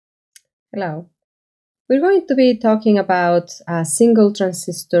Hello. We're going to be talking about single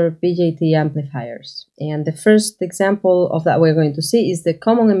transistor BJT amplifiers. And the first example of that we're going to see is the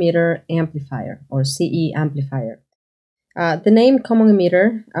Common-Emitter amplifier, or CE amplifier. The name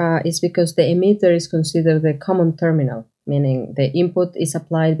Common-Emitter is because the emitter is considered the common terminal, meaning the input is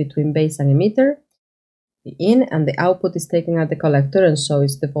applied between base and emitter, the in, and the output is taken at the collector, and so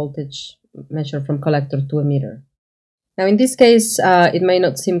is the voltage measured from collector to emitter. Now, in this case, it may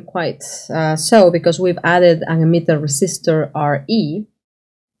not seem quite so because we've added an emitter resistor RE,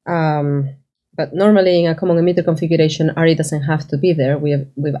 but normally in a common emitter configuration, RE doesn't have to be there.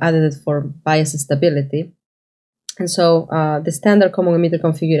 We've added it for bias stability. And so the standard common emitter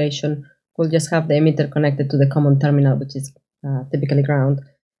configuration will just have the emitter connected to the common terminal, which is typically ground.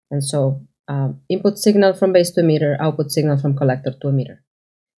 And so input signal from base to emitter, output signal from collector to emitter.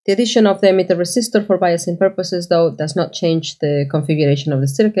 The addition of the emitter resistor for biasing purposes, though, does not change the configuration of the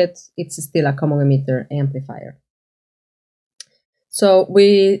circuit. It's still a common emitter amplifier. So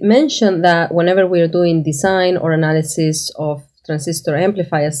we mentioned that whenever we're doing design or analysis of transistor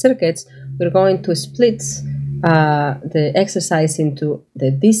amplifier circuits, we're going to split the exercise into the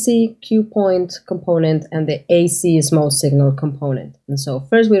DC Q point component and the AC small signal component. And so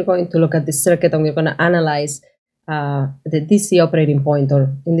first we're going to look at this circuit and we're going to analyze the DC operating point,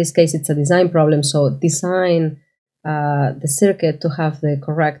 or in this case it's a design problem, so design the circuit to have the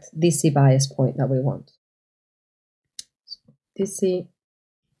correct DC bias point that we want. DC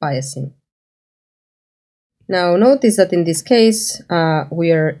biasing. Now notice that in this case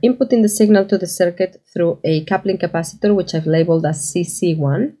we are inputting the signal to the circuit through a coupling capacitor, which I've labeled as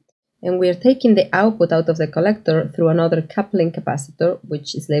CC1, and we are taking the output out of the collector through another coupling capacitor,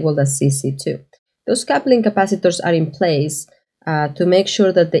 which is labeled as CC2. Those coupling capacitors are in place to make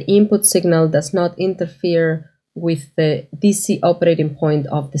sure that the input signal does not interfere with the DC operating point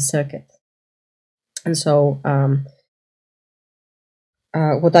of the circuit. And so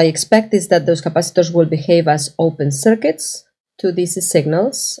what I expect is that those capacitors will behave as open circuits to DC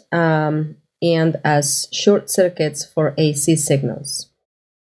signals and as short circuits for AC signals.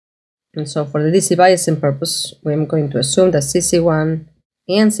 And so for the DC biasing purpose, we're going to assume that CC1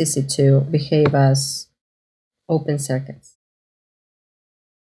 and CC2 behave as open circuits.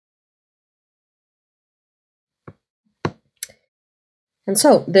 And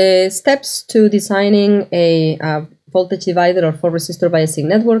so the steps to designing a voltage divider or 4-resistor biasing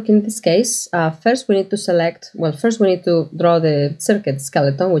network in this case, first we need to draw the circuit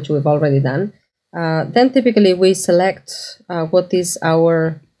skeleton, which we've already done. Then typically we select what is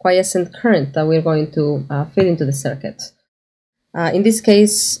our quiescent current that we're going to feed into the circuit. In this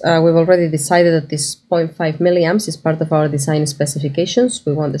case, we've already decided that this 0.5 milliamps is part of our design specifications.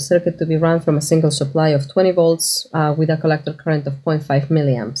 We want the circuit to be run from a single supply of 20 volts with a collector current of 0.5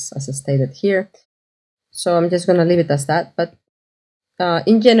 milliamps, as stated here. So I'm just going to leave it as that. But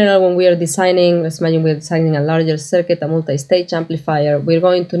in general, when we are designing, let's imagine we're designing a larger circuit, a multi-stage amplifier, we're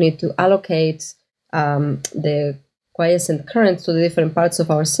going to need to allocate the quiescent current to the different parts of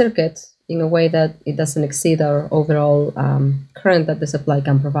our circuit in a way that it doesn't exceed our overall current that the supply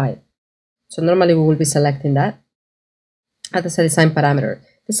can provide. So normally we will be selecting that as a design parameter.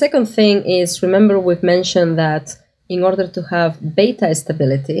 The second thing is, remember we've mentioned that in order to have beta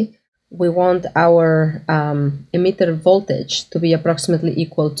stability, we want our emitter voltage to be approximately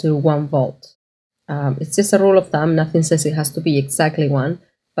equal to 1 volt. It's just a rule of thumb, nothing says it has to be exactly 1,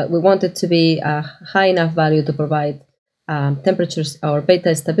 but we want it to be a high enough value to provide temperatures or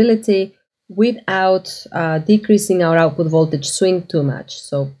beta stability without decreasing our output voltage swing too much.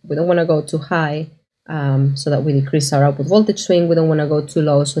 So we don't want to go too high so that we decrease our output voltage swing. We don't want to go too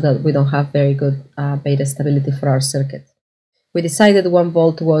low so that we don't have very good beta stability for our circuit. We decided 1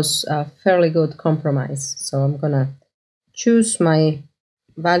 volt was a fairly good compromise. So I'm going to choose my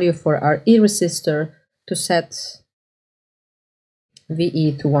value for our E resistor to set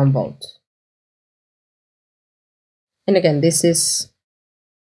VE to 1 volt. And again, this is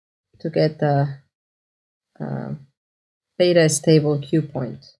to get the beta stable Q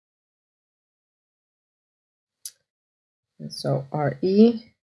point. And so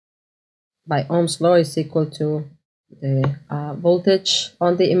RE by Ohm's law is equal to the voltage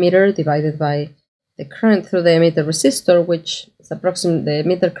on the emitter divided by the current through the emitter resistor, which is the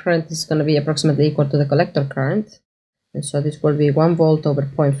emitter current is going to be approximately equal to the collector current. And so this will be 1 volt over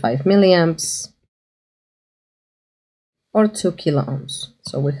 0.5 milliamps. Or 2 kilo ohms.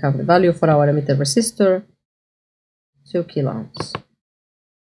 So we have the value for our emitter resistor, 2 kilo ohms.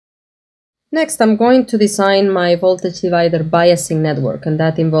 Next, I'm going to design my voltage divider biasing network, and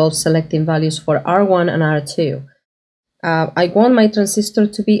that involves selecting values for R1 and R2. I want my transistor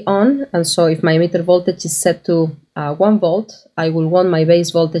to be on, and so if my emitter voltage is set to 1 volt, I will want my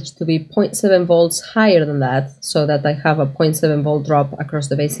base voltage to be 0.7 volts higher than that, so that I have a 0.7 volt drop across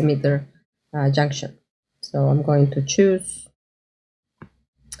the base emitter junction. So I'm going to choose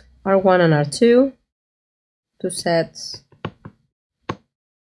R1 and R2 to set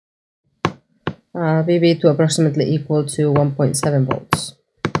VB to approximately equal to 1.7 volts.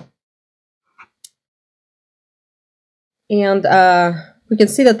 And we can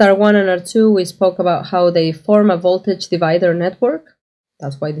see that R1 and R2, we spoke about how they form a voltage divider network.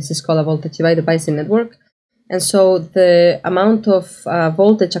 That's why this is called a voltage divider biasing network. And so the amount of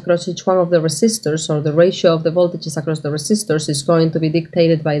voltage across each one of the resistors, or the ratio of the voltages across the resistors, is going to be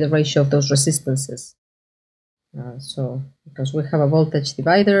dictated by the ratio of those resistances. So because we have a voltage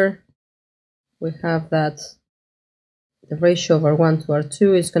divider, we have that the ratio of R1 to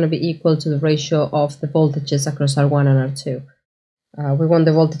R2 is going to be equal to the ratio of the voltages across R1 and R2. We want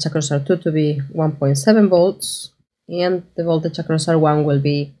the voltage across R2 to be 1.7 volts, and the voltage across R1 will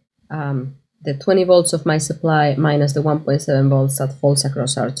be the 20 volts of my supply minus the 1.7 volts that falls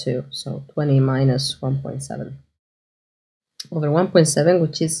across R2. So 20 minus 1.7 over 1.7,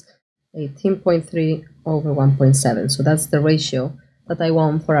 which is 18.3 over 1.7. So that's the ratio that I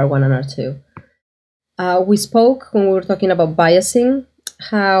want for R1 and R2. We spoke when we were talking about biasing,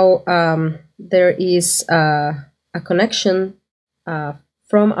 how there is a connection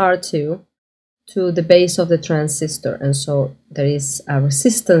from R2 to the base of the transistor, and so there is a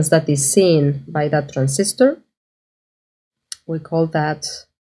resistance that is seen by that transistor. We call that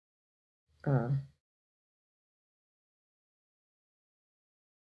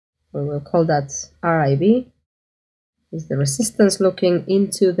we will call that RIB, is the resistance looking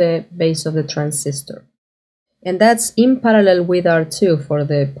into the base of the transistor. And that's in parallel with R2 for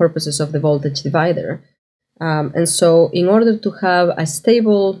the purposes of the voltage divider. And so in order to have a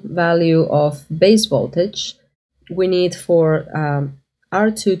stable value of base voltage, we need for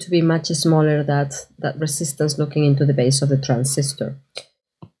R2 to be much smaller than that resistance looking into the base of the transistor.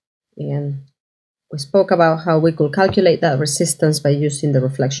 And we spoke about how we could calculate that resistance by using the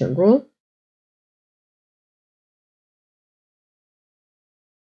reflection rule.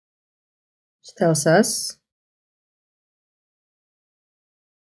 Which tells us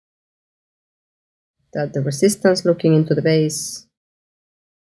that the resistance looking into the base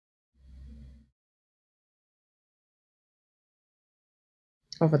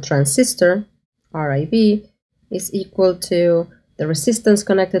of a transistor, RIB, is equal to the resistance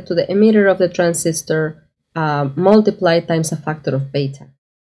connected to the emitter of the transistor multiplied times a factor of beta.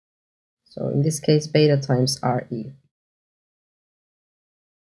 So in this case, beta times RE.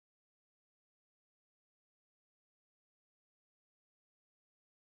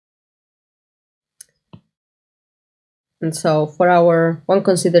 And so for our one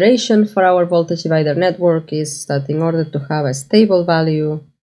consideration for our voltage divider network is that in order to have a stable value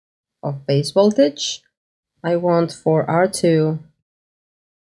of base voltage, I want for R2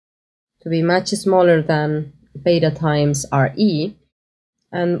 to be much smaller than beta times RE.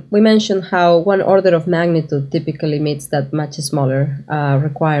 And we mentioned how 1 order of magnitude typically meets that much smaller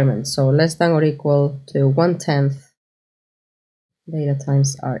requirement. So less than or equal to 1/10 beta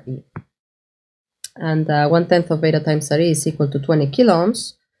times RE. And 1/10 of beta times RE is equal to 20 kilo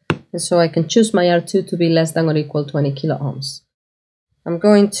ohms. And so I can choose my R2 to be less than or equal to 20 kilo ohms. I'm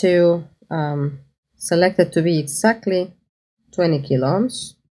going to select it to be exactly 20 kilo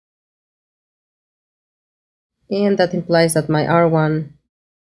ohms. And that implies that my R1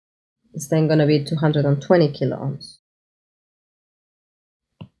 is then going to be 220 kilo ohms.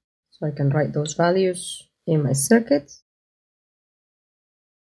 So I can write those values in my circuit.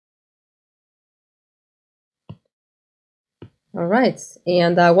 All right,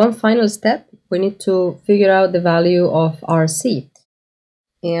 and one final step, we need to figure out the value of RC.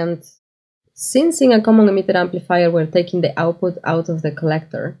 And since in a common emitter amplifier we're taking the output out of the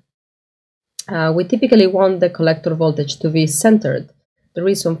collector, we typically want the collector voltage to be centered. The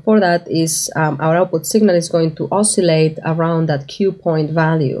reason for that is our output signal is going to oscillate around that Q point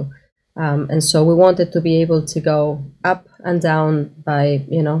value. And so we want it to be able to go up and down by,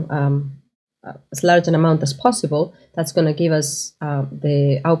 as large an amount as possible. That's going to give us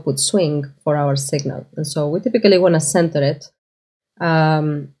the output swing for our signal. And so we typically want to center it.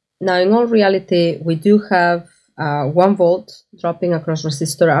 Now, in all reality, we do have 1 volt dropping across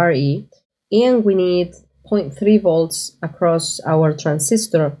resistor RE, and we need 0.3 volts across our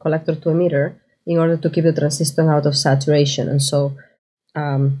transistor collector to emitter in order to keep the transistor out of saturation. And so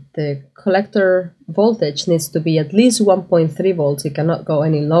the collector voltage needs to be at least 1.3 volts. It cannot go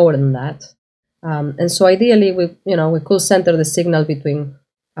any lower than that. And so ideally, we could center the signal between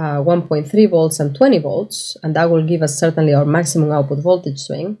 1.3 volts and 20 volts, and that will give us certainly our maximum output voltage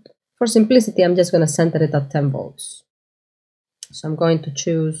swing. For simplicity, I'm just going to center it at 10 volts. So I'm going to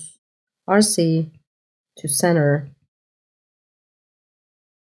choose RC to center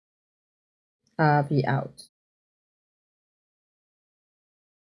V out.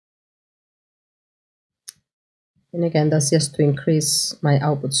 And again, that's just to increase my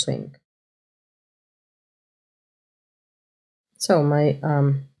output swing. So my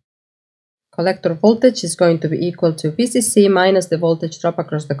collector voltage is going to be equal to VCC minus the voltage drop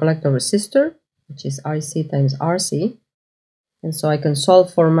across the collector resistor, which is RC times RC. And so I can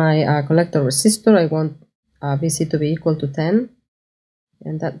solve for my collector resistor. I want VC to be equal to 10.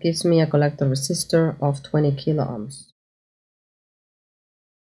 And that gives me a collector resistor of 20 kilo ohms.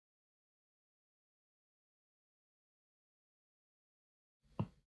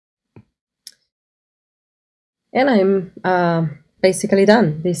 And I'm basically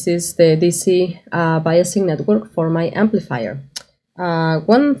done. This is the DC biasing network for my amplifier.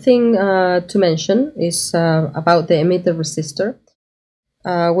 One thing to mention is about the emitter resistor.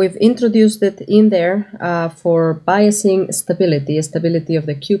 We've introduced it in there for biasing stability of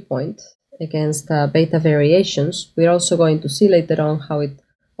the Q point against beta variations. We're also going to see later on how it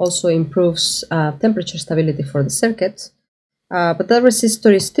also improves temperature stability for the circuit. But that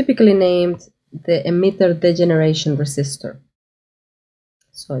resistor is typically named the emitter degeneration resistor.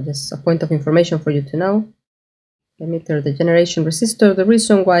 So just a point of information for you to know. Emitter degeneration resistor, the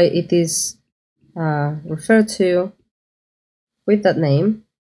reason why it is referred to with that name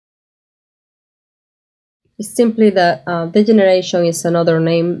is simply that degeneration is another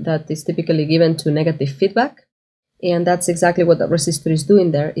name that is typically given to negative feedback, and that's exactly what that resistor is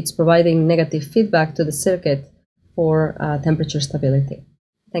doing there. It's providing negative feedback to the circuit for temperature stability.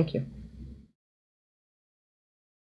 Thank you.